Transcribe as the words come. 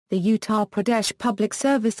The Uttar Pradesh Public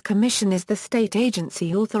Service Commission is the state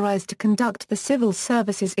agency authorized to conduct the civil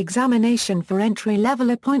services examination for entry-level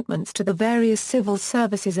appointments to the various civil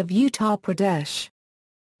services of Uttar Pradesh.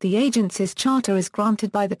 The agency's charter is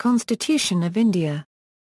granted by the Constitution of India.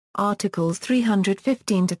 Articles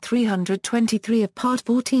 315 to 323 of Part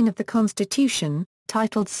 14 of the Constitution,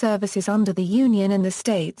 titled Services under the Union and the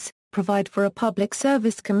States, provide for a public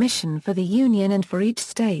service commission for the Union and for each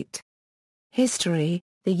state. History.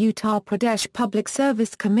 The Uttar Pradesh Public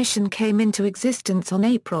Service Commission came into existence on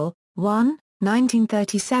April 1,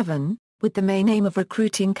 1937, with the main aim of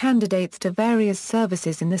recruiting candidates to various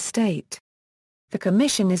services in the state. The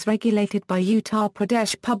commission is regulated by Uttar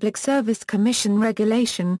Pradesh Public Service Commission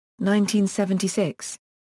Regulation, 1976.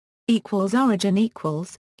 Origin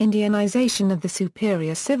Indianization of the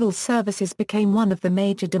superior civil services became one of the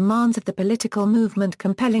major demands of the political movement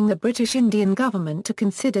compelling the British Indian government to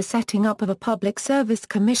consider setting up of a public service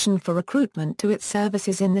commission for recruitment to its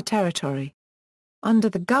services in the territory. Under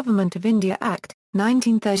the Government of India Act,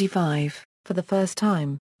 1935, for the first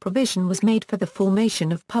time, provision was made for the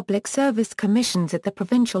formation of public service commissions at the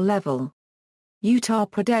provincial level. Uttar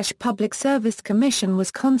Pradesh Public Service Commission was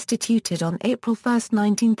constituted on April 1,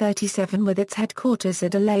 1937 with its headquarters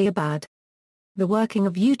at Allahabad. The working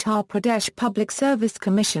of Uttar Pradesh Public Service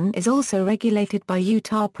Commission is also regulated by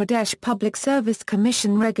Uttar Pradesh Public Service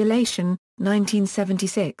Commission Regulation,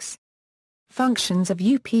 1976. Functions of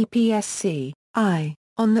UPPSC, I,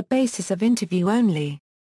 on the basis of interview only.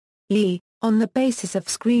 E, on the basis of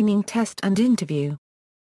screening test and interview.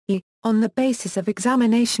 E, on the basis of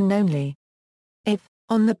examination only. If,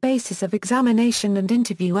 on the basis of examination and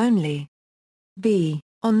interview only. B,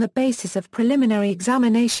 on the basis of preliminary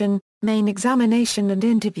examination, main examination and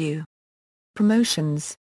interview.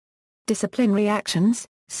 Promotions. Disciplinary actions,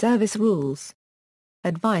 service rules.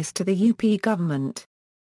 Advice to the UP government.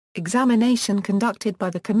 Examination conducted by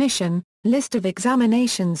the Commission, list of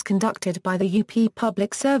examinations conducted by the UP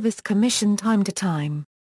Public Service Commission time to time.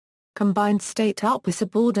 Combined State Upper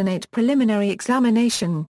Subordinate Preliminary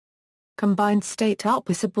Examination. Combined State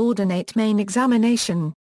Upper Subordinate Main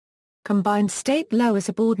Examination. Combined State Lower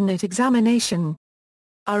Subordinate Examination.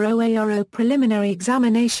 ROARO Preliminary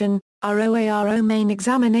Examination, ROARO Main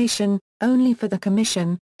Examination, only for the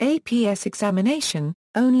Commission, APS Examination,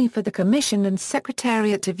 only for the Commission and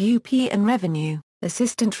Secretariat of UP and Revenue,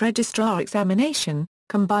 Assistant Registrar Examination,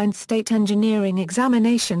 Combined State Engineering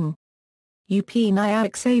Examination. UP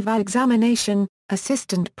Nyayak Seva Examination,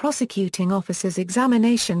 Assistant Prosecuting Officers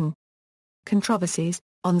Examination. Controversies.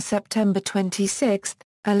 On September 26,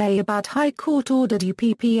 Allahabad High Court ordered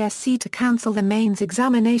UPPSC to cancel the mains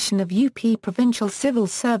examination of UP Provincial Civil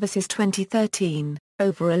Services 2013,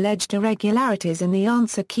 over alleged irregularities in the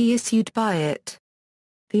answer key issued by it.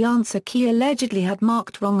 The answer key allegedly had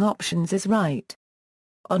marked wrong options as right.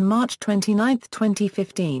 On March 29,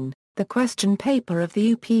 2015, the question paper of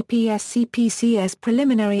the UPPSC PCS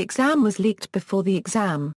preliminary exam was leaked before the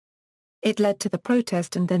exam. It led to the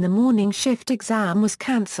protest and then the morning shift exam was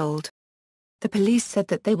cancelled. The police said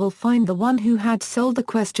that they will find the one who had sold the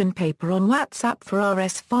question paper on WhatsApp for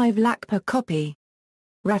Rs 5 lakh per copy.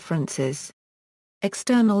 References.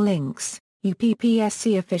 External links,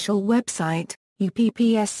 UPPSC official website,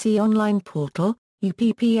 UPPSC online portal,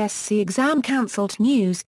 UPPSC exam cancelled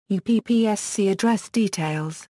news, UPPSC address details.